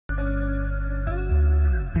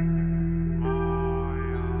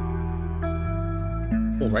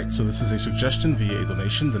Alright, so this is a suggestion via a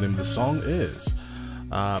donation. The name of the song is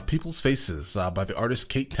People's Faces by the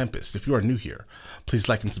artist Tempest. If you are new here, please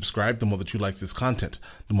like and subscribe. The more that you like this content,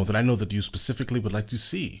 the more that I know that you specifically would like to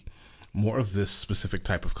see more of this specific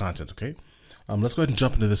type of content, okay? Let's go ahead and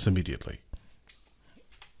jump into this immediately.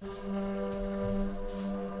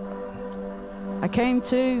 I came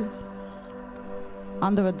to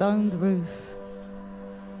under a domed roof.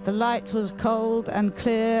 The light was cold and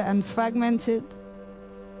clear and fragmented.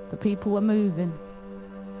 The people were moving.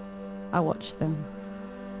 I watched them.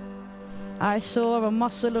 I saw a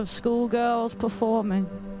muscle of schoolgirls performing.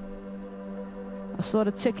 I saw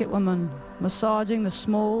the ticket woman massaging the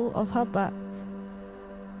small of her back.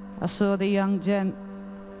 I saw the young gent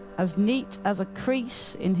as neat as a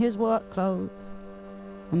crease in his work clothes.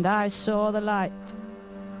 And I saw the light.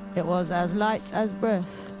 It was as light as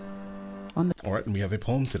breath on the All right, and we have a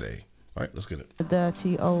poem today. All right, let's get it. The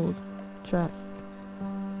dirty old track.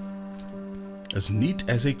 As neat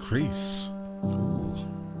as a crease. Ooh.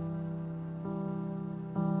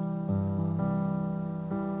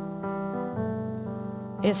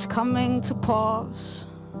 It's coming to pass.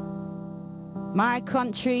 My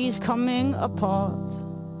country's coming apart.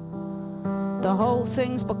 The whole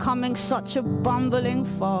thing's becoming such a bumbling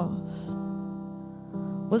farce.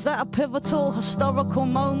 Was that a pivotal historical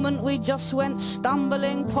moment we just went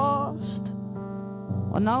stumbling past?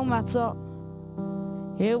 Well, no matter.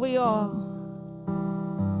 Here we are,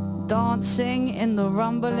 dancing in the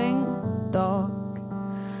rumbling dark.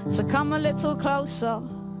 So come a little closer,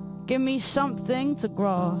 give me something to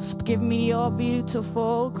grasp. Give me your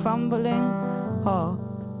beautiful crumbling heart.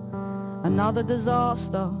 Another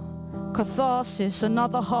disaster, catharsis,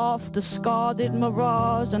 another half discarded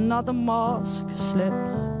mirage. Another mask slips,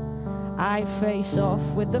 I face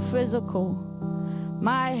off with the physical.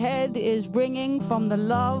 My head is ringing from the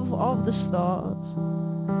love of the stars.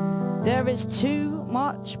 There is too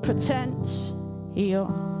much pretense here.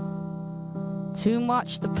 Too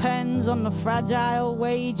much depends on the fragile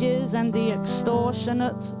wages and the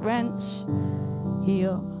extortionate rents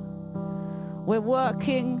here. We're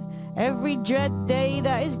working every dread day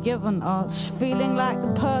that is given us, feeling like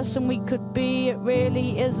the person we could be, it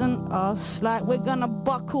really isn't us. Like we're gonna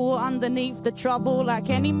buckle underneath the trouble, like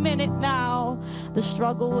any minute now the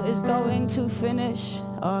struggle is going to finish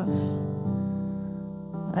us.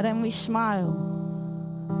 And then we smile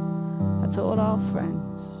at all our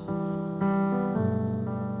friends.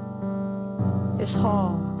 It's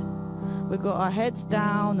hard. We got our heads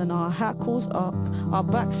down and our hackles up, our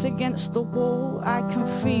backs against the wall. I can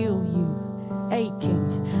feel you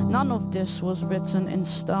aching. None of this was written in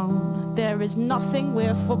stone. There is nothing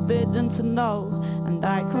we're forbidden to know. And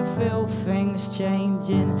I can feel things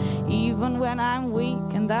changing. Even when I'm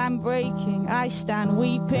weak and I'm breaking, I stand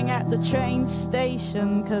weeping at the train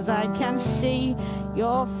station, 'cause I can see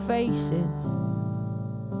your faces.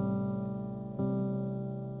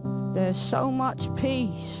 There's so much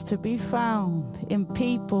peace to be found in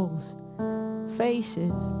people's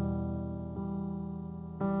faces.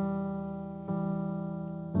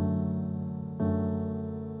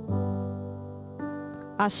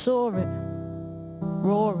 I saw it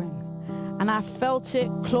roaring, and I felt it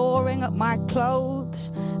clawing at my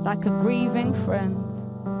clothes like a grieving friend.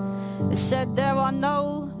 It said there are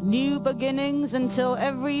no new beginnings until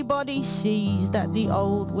everybody sees that the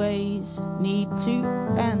old ways need to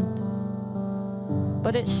end.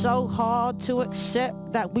 But it's so hard to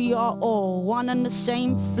accept that we are all one and the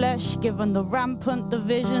same flesh, given the rampant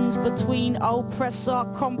divisions between oppressor,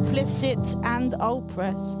 complicit and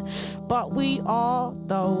oppressed. But we are,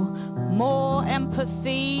 though, more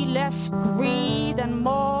empathy, less greed and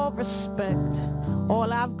more respect.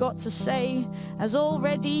 All I've got to say has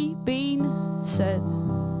already been said.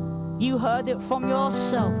 You heard it from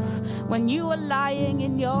yourself when you were lying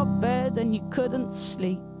in your bed and you couldn't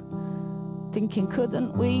sleep, thinking,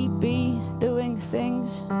 couldn't we be doing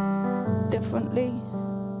things differently?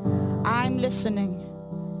 I'm listening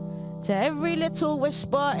to every little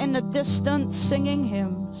whisper in the distance singing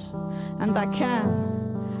hymns, and I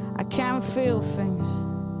can feel things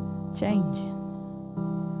changing.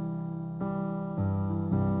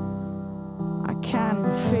 I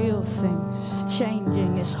can feel things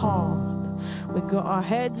changing. It's hard. We got our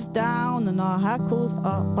heads down and our hackles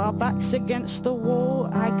up, our backs against the wall.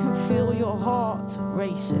 I can feel your heart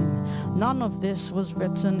racing. None of this was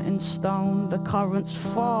written in stone. The current's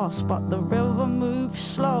fast, but the river moves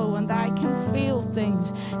slow, and I can feel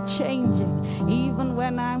things changing. Even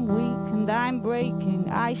when I'm weak and I'm breaking,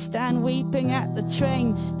 I stand weeping at the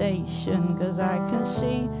train station, 'cause I can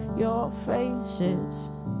see your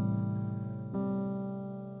faces.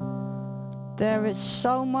 There is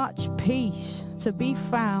so much peace to be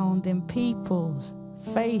found in people's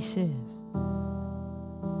faces.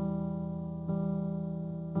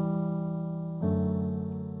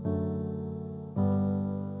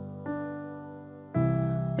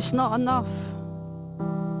 It's not enough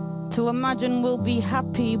to imagine we'll be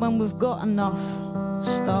happy when we've got enough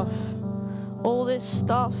stuff. All this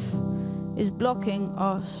stuff is blocking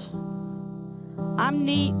us. I'm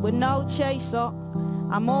neat with no chaser,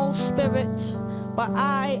 I'm all spirit, but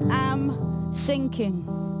I am sinking,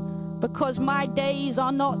 because my days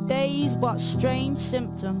are not days but strange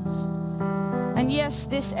symptoms. And yes,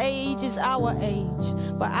 this age is our age,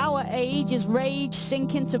 but our age is rage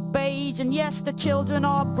sinking to beige. And yes, the children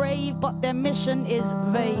are brave, but their mission is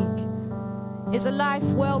vague. Is a life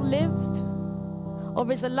well lived,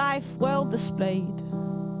 or is a life well displayed?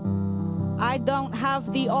 I don't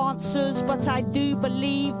have the answers, but I do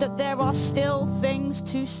believe that there are still things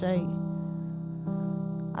to say.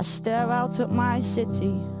 I stare out at my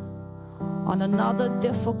city on another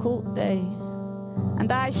difficult day,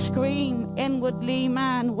 and I scream inwardly,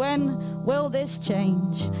 man, when will this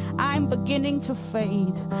change? I'm beginning to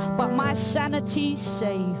fade, but my sanity's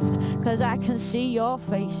saved, 'cause I can see your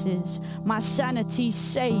faces. My sanity's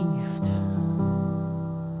saved,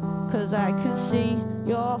 'cause I can see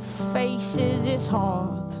your faces. It's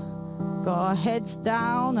hard. Got our heads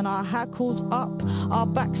down and our hackles up, our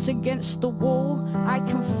backs against the wall. I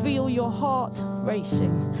can feel your heart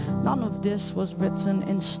racing. None of this was written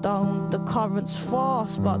in stone. The current's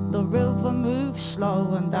fast, but the river moves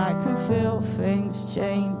slow, and I can feel things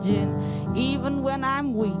changing. Even when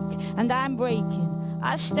I'm weak and I'm breaking,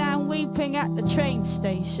 I stand weeping at the train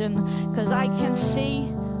station, 'cause I can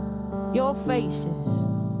see your faces.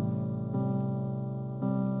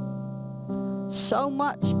 So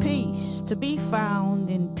much peace to be found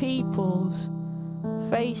in people's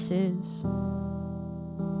faces.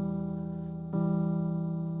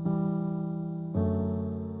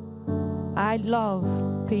 I love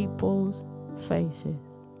people's faces.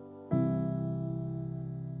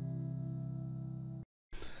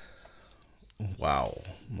 Wow.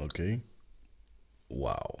 Okay.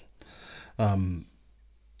 Wow.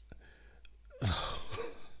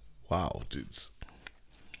 Wow, dudes.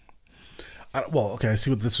 Well, okay, I see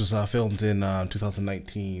what this was filmed in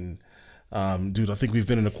 2019. Dude, I think we've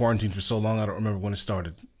been in a quarantine for so long, I don't remember when it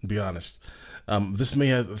started, to be honest. This may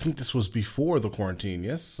have, I think this was before the quarantine,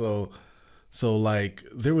 yes? So like,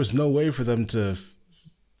 there was no way for them to,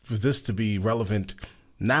 for this to be relevant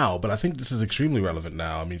now, but I think this is extremely relevant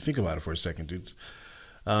now. I mean, think about it for a second, dudes.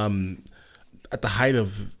 At the height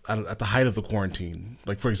of the quarantine,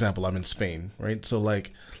 like, for example, I'm in Spain, right? So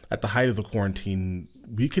like, at the height of the quarantine,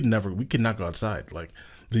 we could not go outside. Like,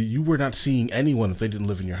 you were not seeing anyone if they didn't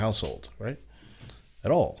live in your household, right?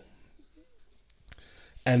 At all.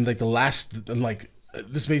 And like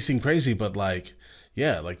this may seem crazy, but like,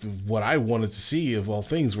 yeah, like what I wanted to see of all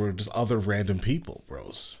things were just other random people,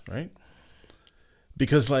 bros, right?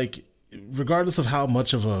 Because like, regardless of how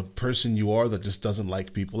much of a person you are that just doesn't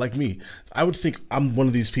like people, like me, I would think I'm one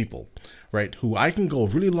of these people, right? Who I can go a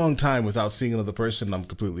really long time without seeing another person and I'm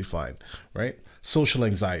completely fine, right? Social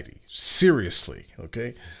anxiety, seriously,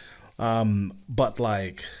 okay? But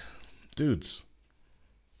like, dudes,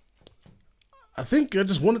 I think I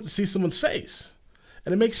just wanted to see someone's face.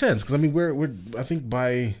 And it makes sense, because I mean, we're I think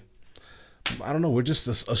I don't know, we're just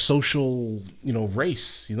a social,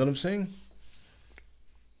 race, you know what I'm saying?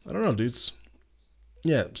 I don't know, dudes.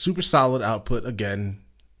 Yeah, super solid output again.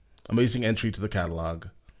 Amazing entry to the catalog.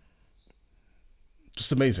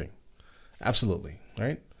 Just amazing. Absolutely,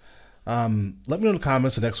 right? Let me know in the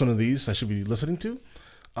comments the next one of these I should be listening to.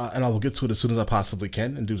 And I will get to it as soon as I possibly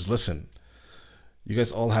can. And dudes, listen. You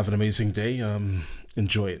guys all have an amazing day.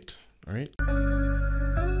 Enjoy it. All right?